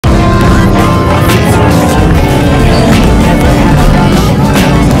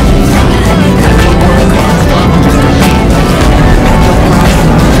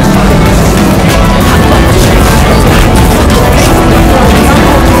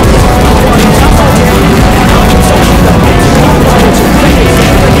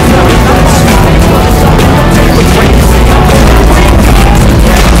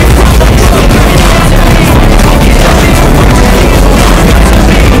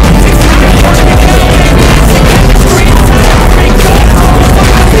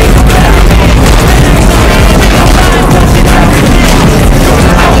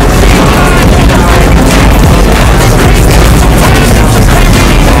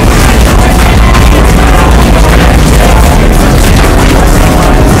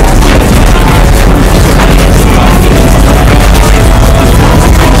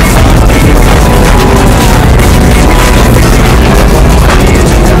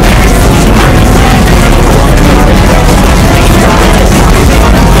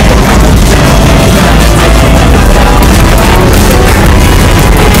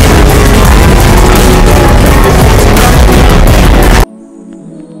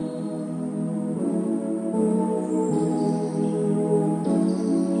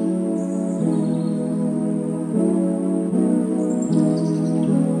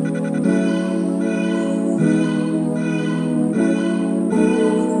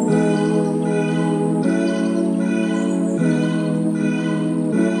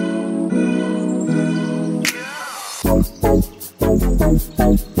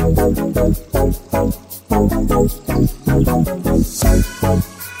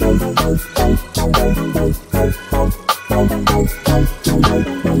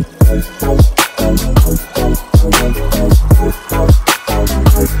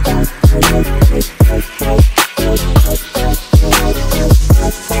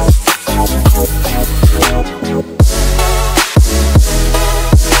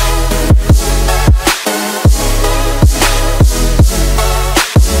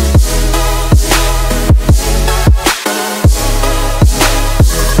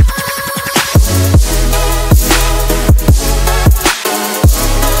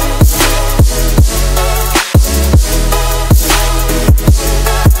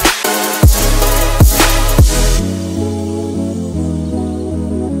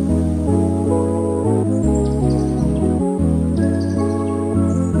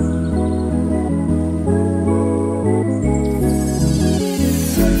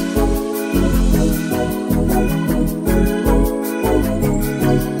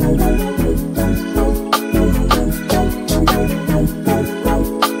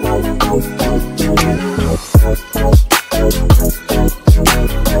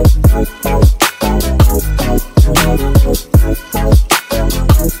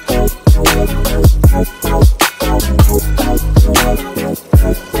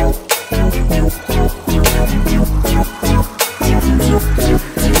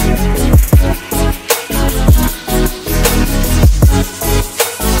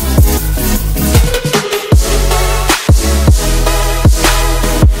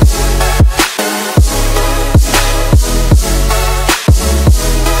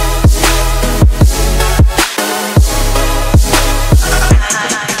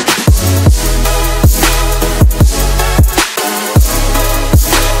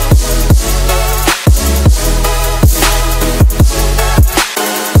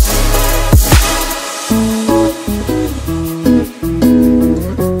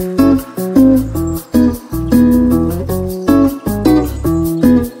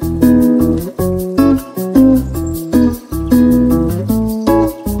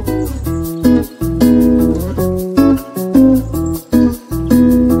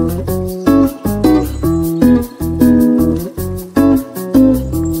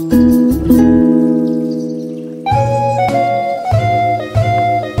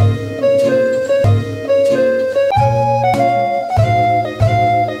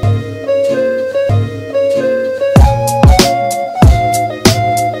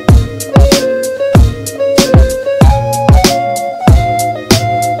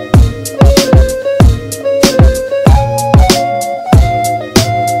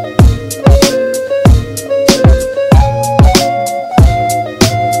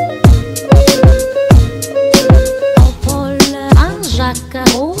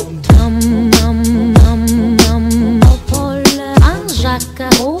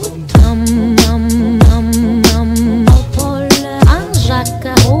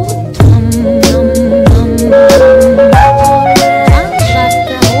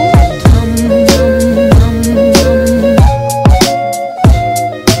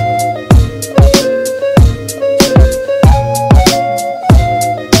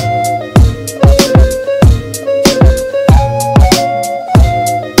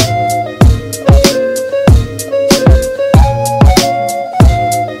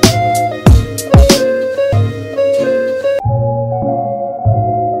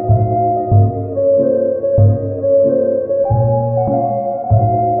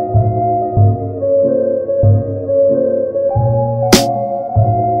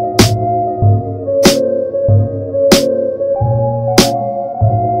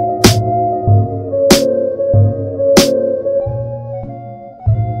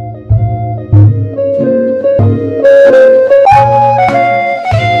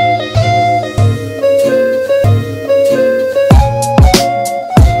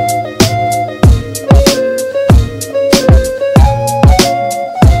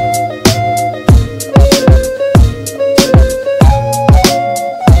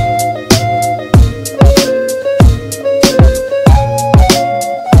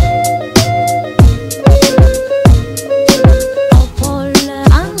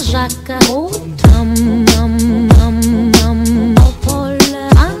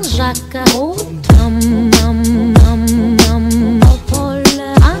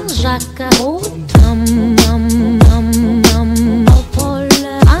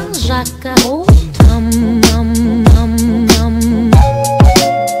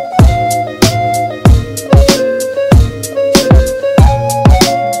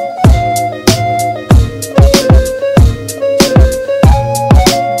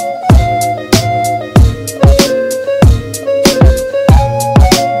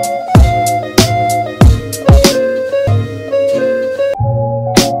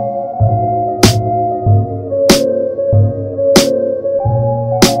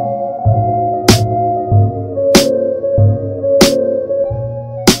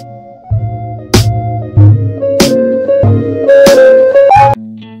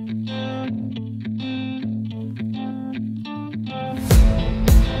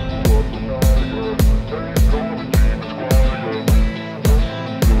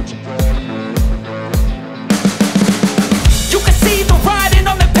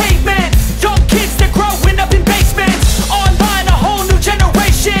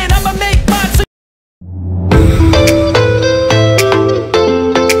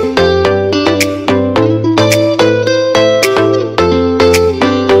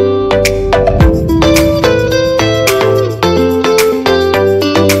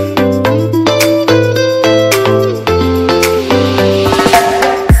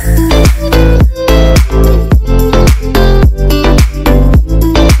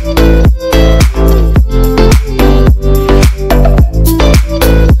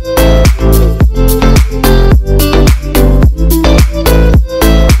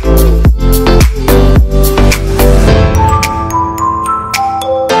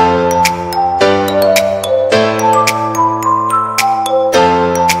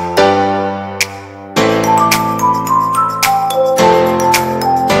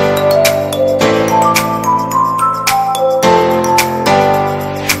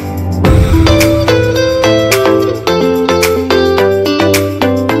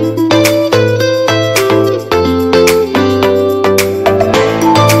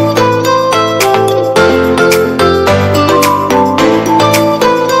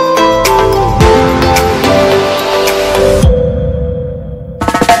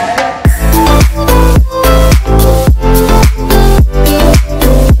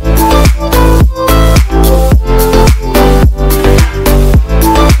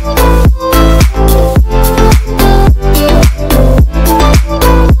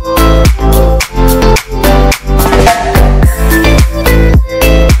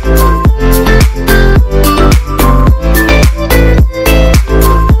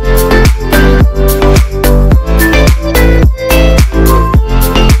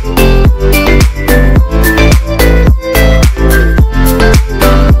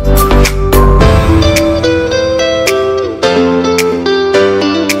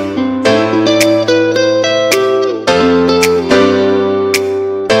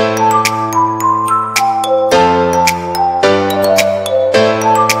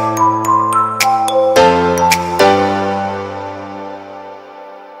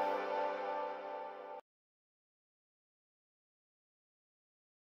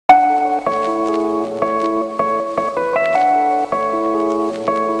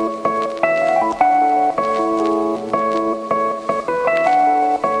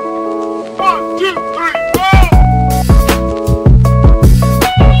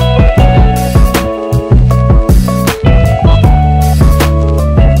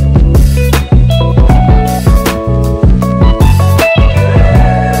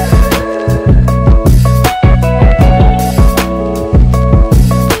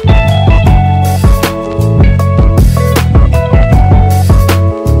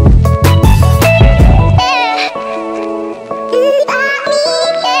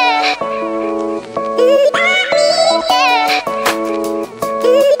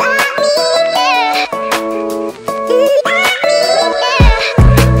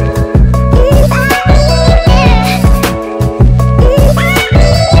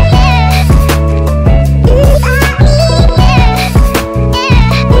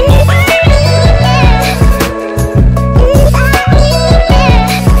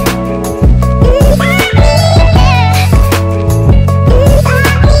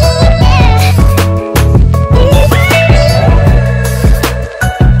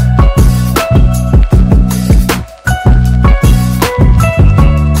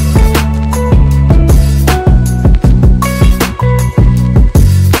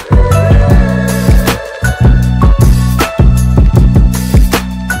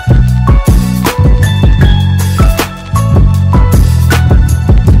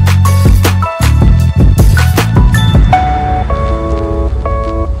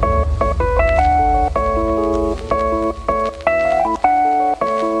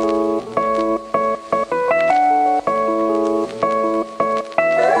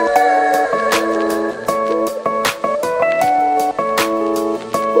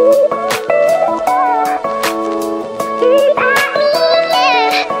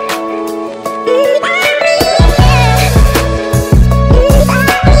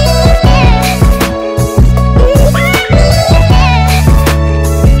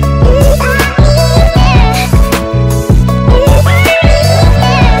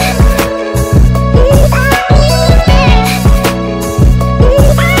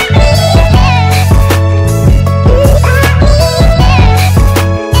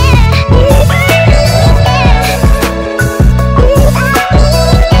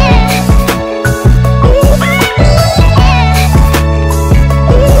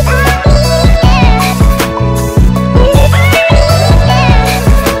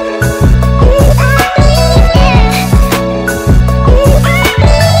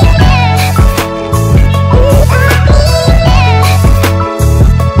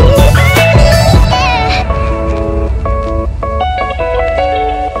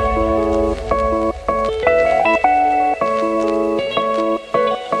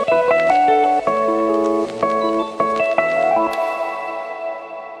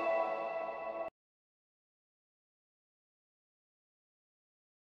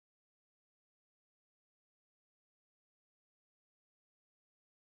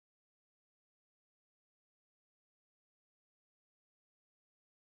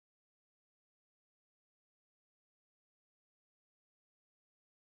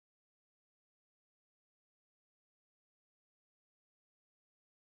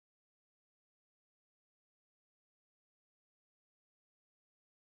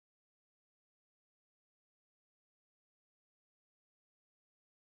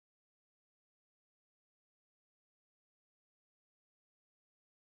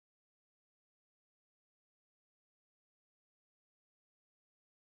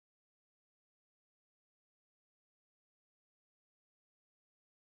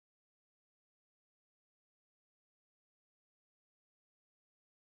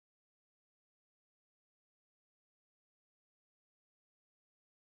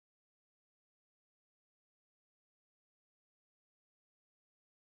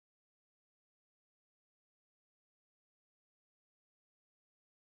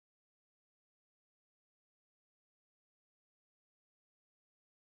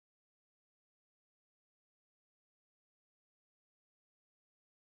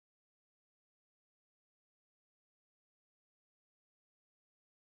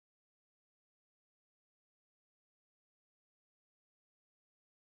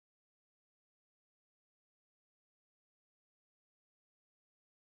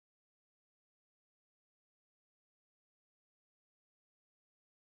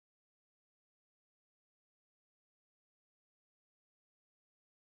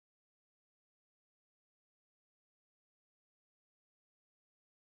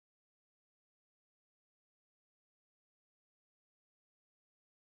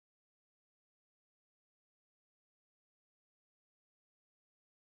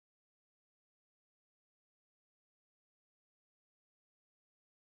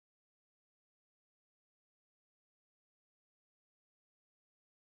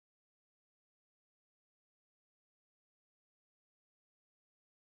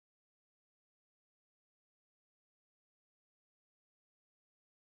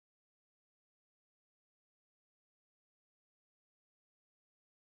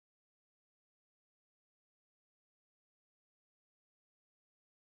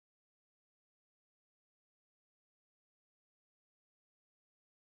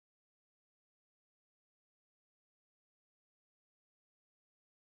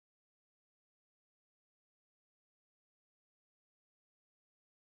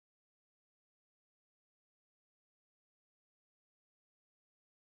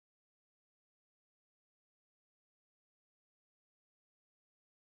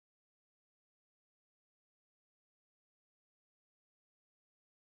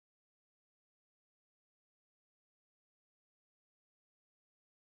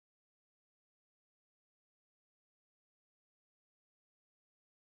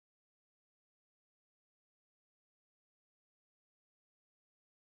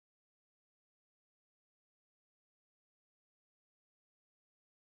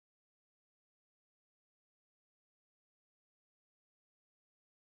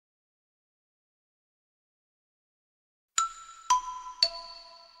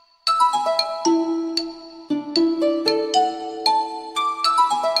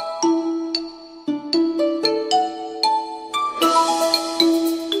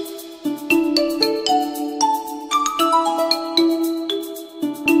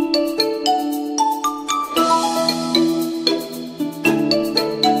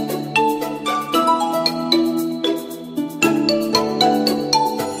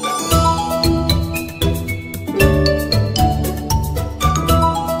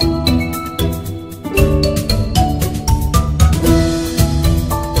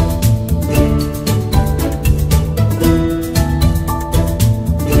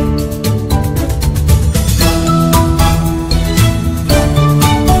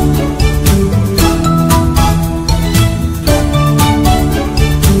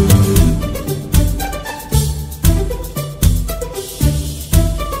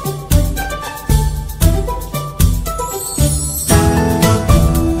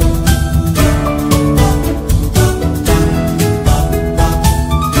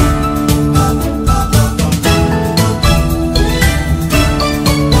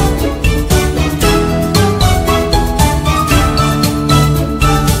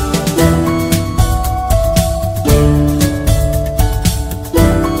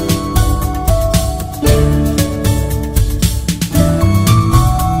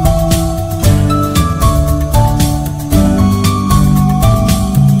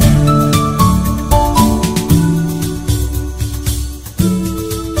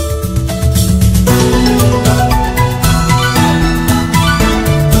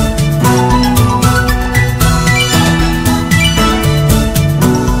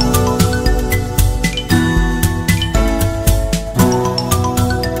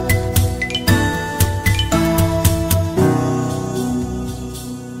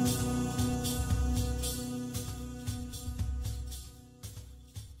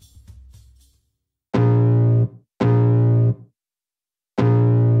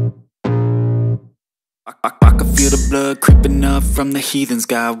blood creeping up from the heathens.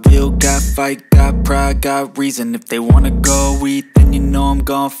 Got will, got fight, got pride, got reason. If they wanna go eat, then you know I'm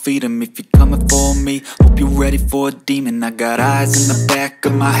gon' feed them. If you're coming for me, hope you're ready for a demon. I got eyes in the back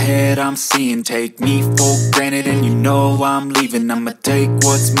of my head, I'm seeing. Take me for granted and you know I'm leaving. I'ma take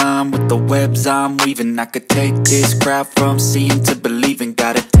what's mine with the webs I'm weaving. I could take this crowd from seeing to believing.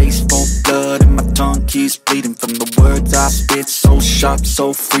 Got a taste for blood and my tongue keeps bleeding from the words I spit. So sharp,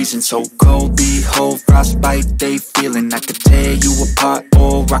 so freezing, so cold. Behold, frostbite they feeling. I could tear you apart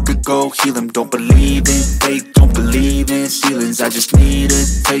or I could go heal them. Don't believe in fate, don't believe in ceilings. I just need a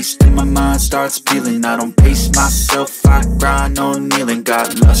taste and my mind starts peeling. I don't pace myself, I grind on kneeling.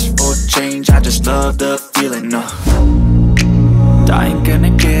 Got lust for change, I just love the feeling. I ain't gonna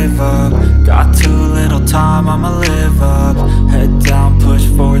give up. Got too little time, I'ma live up. Head down, push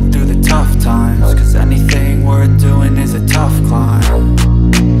forward through the tough times. Cause anything worth doing is a tough climb.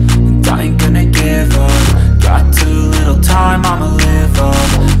 And I ain't gonna give up. Got too little time, I'ma live up.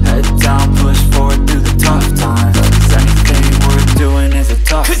 Head down, push forward through the tough times. Cause anything worth doing is a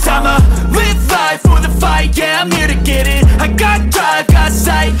tough climb. Cause I'ma live life for the fight, yeah, I'm here to get it. I got drive, got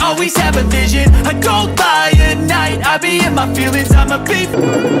sight, always have a vision. I go by at night, I be in my feelings, I'm a beat.